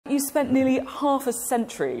You spent nearly half a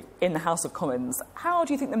century in the House of Commons. How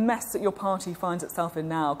do you think the mess that your party finds itself in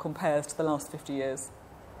now compares to the last 50 years?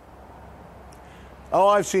 Oh,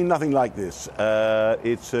 I've seen nothing like this.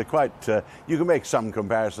 It's quite... you can make some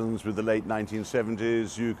comparisons with the late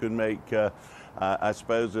 1970s. You can make, I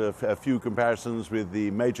suppose, a few comparisons with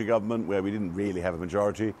the major government where we didn't really have a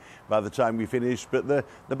majority by the time we finished. But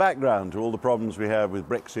the background to all the problems we have with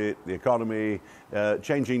Brexit, the economy,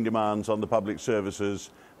 changing demands on the public services,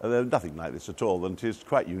 there's nothing like this at all, and it is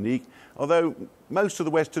quite unique. Although most of the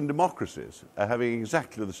Western democracies are having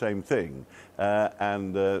exactly the same thing,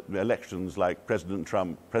 and elections like President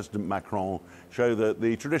Trump, President Macron show that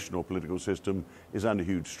the traditional political system is under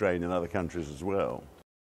huge strain in other countries as well.